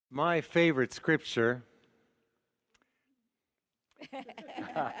My favorite scripture,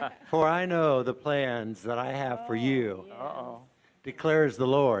 for I know the plans that I have for you, Uh-oh. declares the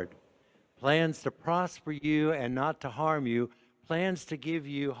Lord. Plans to prosper you and not to harm you, plans to give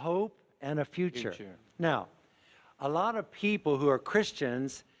you hope and a future. Now, a lot of people who are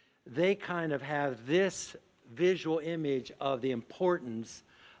Christians, they kind of have this visual image of the importance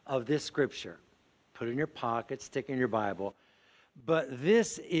of this scripture. Put it in your pocket, stick it in your Bible. But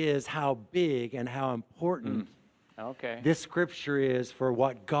this is how big and how important this scripture is for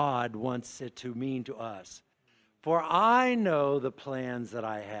what God wants it to mean to us. For I know the plans that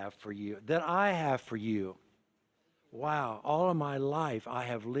I have for you, that I have for you. Wow, all of my life I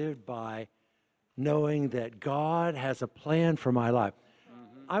have lived by knowing that God has a plan for my life.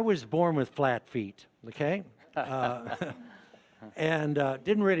 I was born with flat feet, okay? And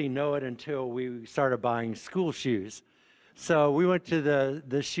didn't really know it until we started buying school shoes. So we went to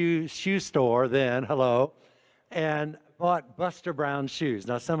the shoe store then, and bought Buster Brown shoes.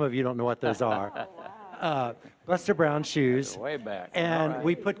 Now, some of you don't know what those are. Buster Brown shoes. Way back. And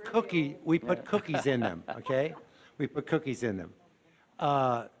we put cookies in them, okay? We put cookies in them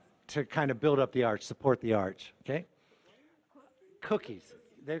to kind of build up the arch, support the arch, okay? Cookies.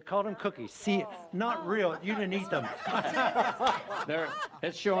 They called them cookies. See, not real. You didn't eat them.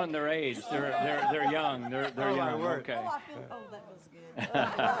 It's showing their age. They're young. They're young. My word. Okay. That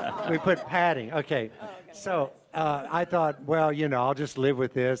was good. We put padding. Okay. So I thought, well, I'll just live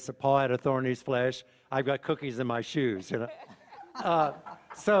with this. Paul had a thorn in his flesh. I've got cookies in my shoes.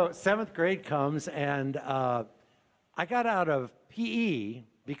 So seventh grade comes, and I got out of PE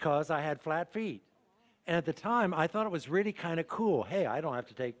because I had flat feet. And at the time, I thought it was really kind of cool. Hey, I don't have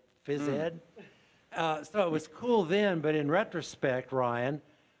to take phys ed. So it was cool then, but in retrospect, Ryan,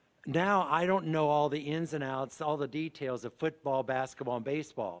 now I don't know all the ins and outs, all the details of football, basketball, and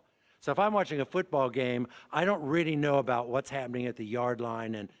baseball. So if I'm watching a football game, I don't really know about what's happening at the yard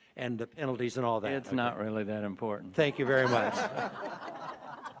line and the penalties and all that. It's not really that important. Thank you very much.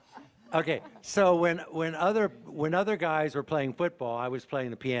 Okay, so when other guys were playing football, I was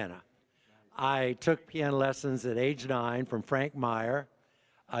playing the piano. I took piano lessons at age 9 from Frank Meyer.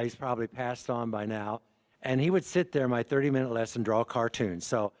 He's probably passed on by now. And he would sit there, my 30-minute lesson, draw cartoons.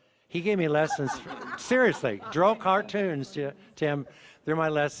 So he gave me lessons, seriously, draw cartoons, Tim, through my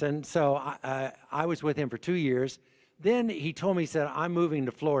lesson. So I was with him for 2 years. Then he told me, he said, I'm moving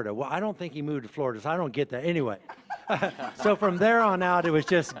to Florida. Well, I don't think he moved to Florida, so I don't get that. Anyway, so from there on out, it was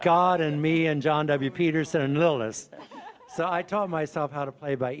just God and me and John W. Peterson and Lillis. So I taught myself how to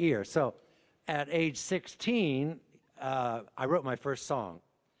play by ear. So at age 16, I wrote my first song,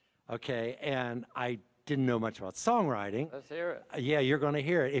 okay? And I didn't know much about songwriting. Let's hear it. Yeah, you're going to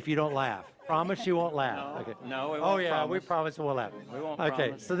hear it if you don't laugh. Promise you won't laugh. No, okay. no, we won't Oh, yeah, promise. we promise we'll laugh. We won't okay,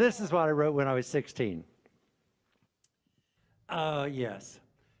 promise. so this is what I wrote when I was 16. Yes.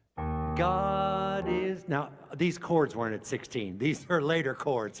 God is, now these chords weren't at 16. These are later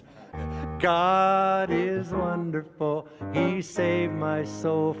chords. God is wonderful. He saved my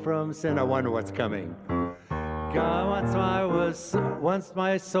soul from sin. I wonder what's coming. God, once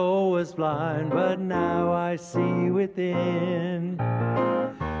my soul was blind, but now I see within.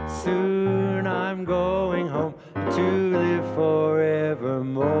 Soon I'm going home to live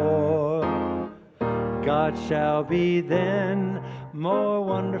forevermore. God shall be then more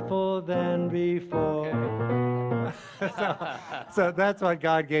wonderful than before. So that's what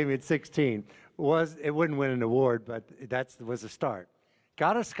God gave me at 16. It wouldn't win an award, but that was a start.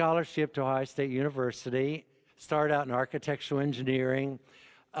 Got a scholarship to Ohio State University. Started out in architectural engineering.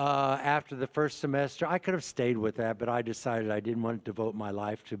 After the first semester, I could have stayed with that, but I decided I didn't want to devote my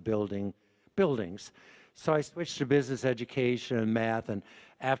life to building buildings. So I switched to business education and math, and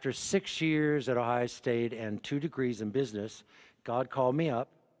after 6 years at Ohio State and 2 degrees in business, God called me up,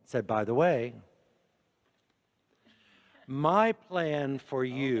 said, by the way, my plan for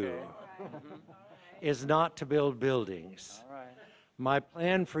you is not to build buildings. All right. My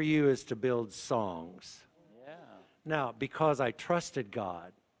plan for you is to build songs. Yeah. Now, because I trusted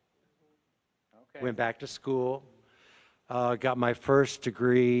God, Okay. went back to school, got my first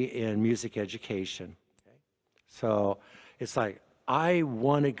degree in music education. Okay. So it's like, I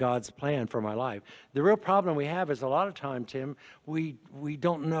wanted God's plan for my life. The real problem we have is a lot of time, Tim, we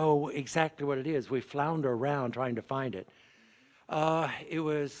don't know exactly what it is. We flounder around trying to find it. It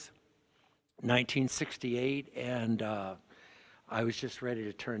was 1968, and I was just ready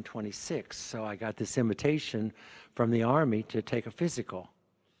to turn 26, so I got this invitation from the Army to take a physical.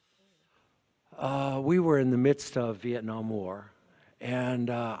 We were in the midst of Vietnam War, and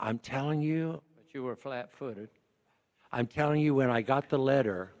I'm telling you, But you were flat-footed. I'm telling you, when I got the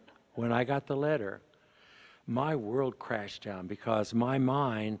letter, when I got the letter, my world crashed down because my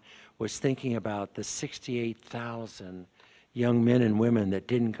mind was thinking about the 68,000 young men and women that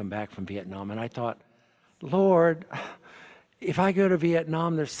didn't come back from Vietnam. And I thought, Lord, if I go to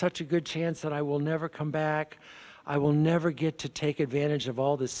Vietnam, there's such a good chance that I will never come back. I will never get to take advantage of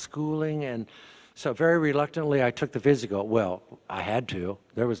all this schooling. And so very reluctantly, I took the physical. Well, I had to.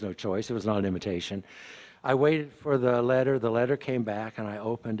 There was no choice. It was not an invitation. I waited for the letter. The letter came back, and I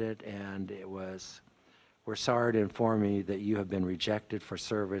opened it, and it was, "We're sorry to inform you that you have been rejected for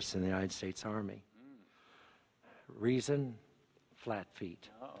service in the United States Army." Reason? Flat feet.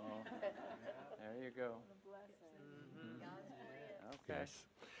 Uh-oh. There you go. Okay. Yes.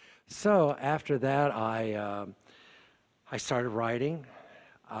 So after that, I started writing.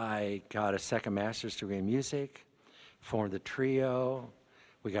 I got a second master's degree in music, formed the trio.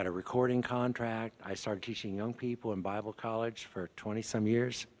 We got a recording contract. I started teaching young people in Bible college for 20-some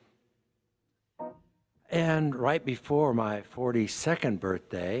years. And right before my 42nd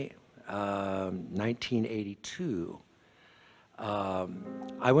birthday, 1982,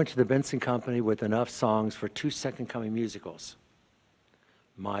 I went to the Benson Company with enough songs for 2 Second Coming musicals.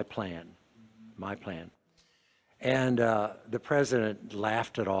 My plan. And the president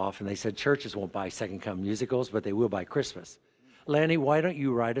laughed it off, and they said, churches won't buy Second Coming musicals, but they will buy Christmas. Lanny, why don't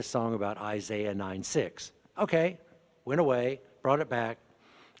you write a song about Isaiah 9:6? Okay, went away, brought it back.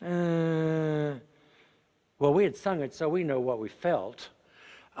 Well, we had sung it, so we know what we felt.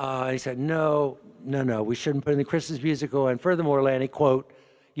 He said, no, we shouldn't put in the Christmas musical, and furthermore, Lanny, quote,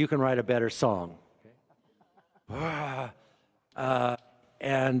 you can write a better song.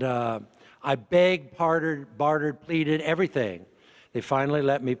 And I begged, bartered, pleaded, everything. They finally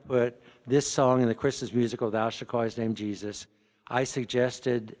let me put this song in the Christmas musical, Thou Shalt Call His Name Jesus. I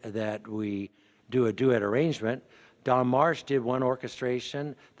suggested that we do a duet arrangement. Don Marsh did one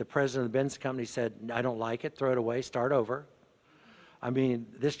orchestration. The president of the Benz Company said, I don't like it, throw it away, start over. I mean,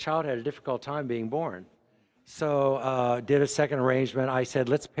 this child had a difficult time being born. So did a second arrangement. I said,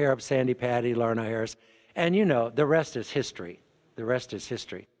 let's pair up Sandy Patty, Lorna Harris. And you know, the rest is history. The rest is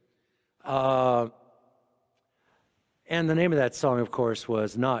history. And the name of that song, of course,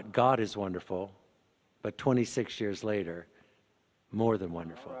 was not God is Wonderful, but 26 years later, More Than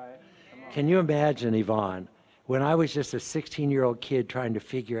Wonderful. Right. Can you imagine, Yvonne, when I was just a 16-year-old kid trying to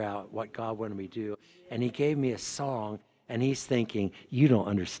figure out what God wanted me to do, and he gave me a song, and he's thinking, you don't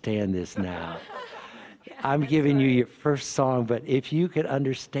understand this now. I'm giving you your first song, but if you could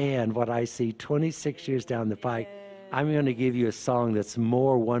understand what I see 26 years down the pike, I'm going to give you a song that's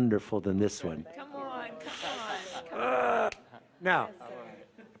more wonderful than this one. Come on. Now,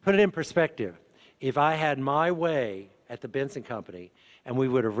 put it in perspective. If I had my way at the Benson Company and we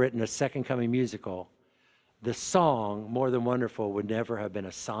would have written a Second Coming musical, the song, More Than Wonderful, would never have been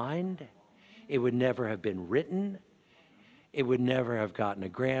assigned. It would never have been written. It would never have gotten a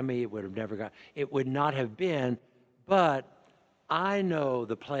Grammy. It would not have been, but I know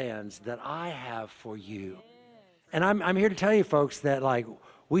the plans that I have for you. And I'm here to tell you, folks, that like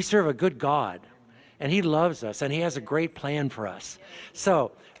we serve a good God, and He loves us, and He has a great plan for us.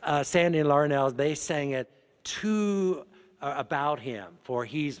 So Sandy and Larnell, they sang it about Him, for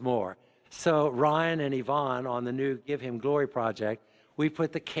He's more. So Ryan and Yvonne on the new Give Him Glory project, we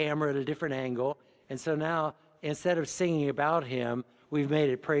put the camera at a different angle, and so now instead of singing about Him, we've made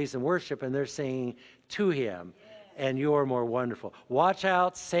it praise and worship, and they're singing to Him, and you're more wonderful. Watch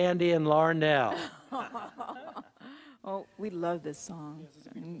out, Sandy and Larnell. Oh, we love this song.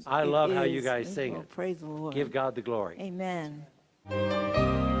 I love how you guys sing well, it. Praise the Lord. Give God the glory. Amen.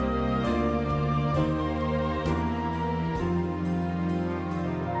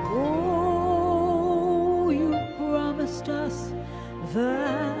 Oh, you promised us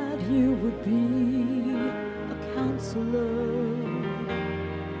that you would be a counselor,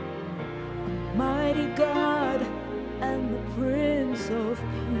 a mighty God and the Prince of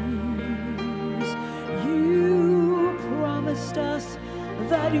Peace. You promised us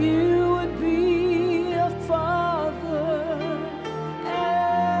that you would be a father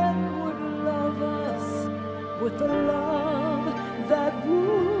and would love us with a love that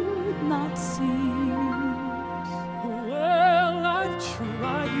would not cease. Well, I've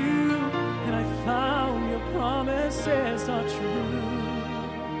tried you and I found your promises are true.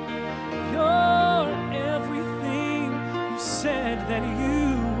 You're everything you said that you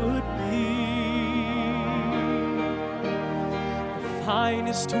would be. The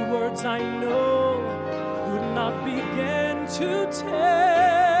finest words I know could not begin to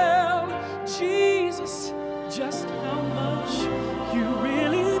tell Jesus just how much you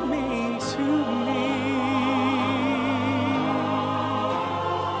really mean to me.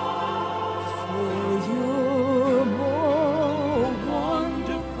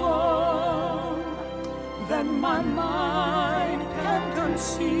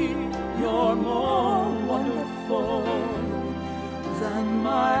 than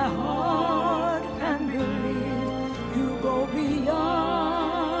my heart can believe. You go beyond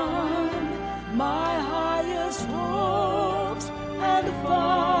my highest hopes and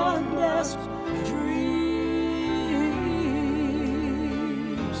fondest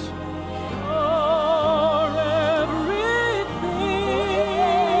dreams. For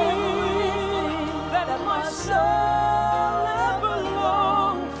everything that my soul ever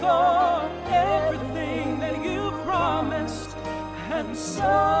longed for, everything that you promised, and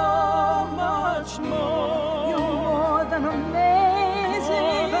so much more. You're more than amazing,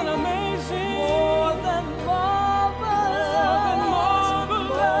 More than amazing, more than marvelous,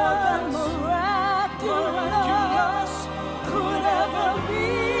 more than miraculous, could ever be.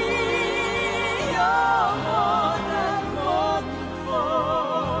 You're more than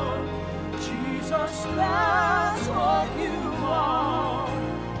wonderful, Jesus. That's what you are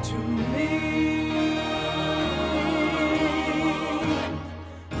to me.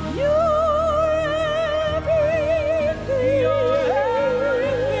 You're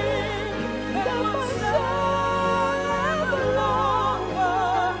everything that my soul ever longed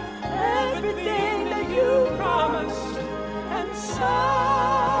for, everything that you promised, and so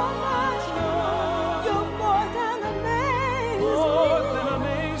much more. You're more than amazing, more than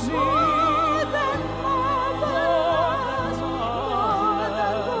amazing, more than marvelous, more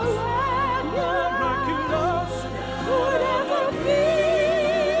than miraculous, could ever be.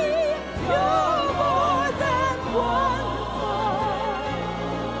 You're more than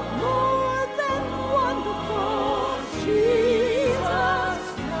wonderful, Jesus.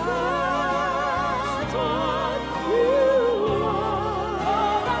 That's what you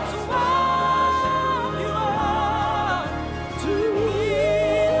are. That's what you are to me,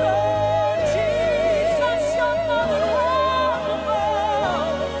 Jesus. You're more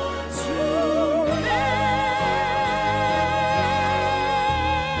wonderful to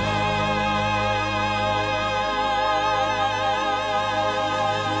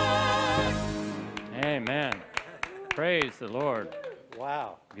Amen. Praise the Lord.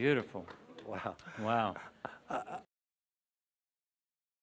 Wow. Beautiful. Wow. Wow.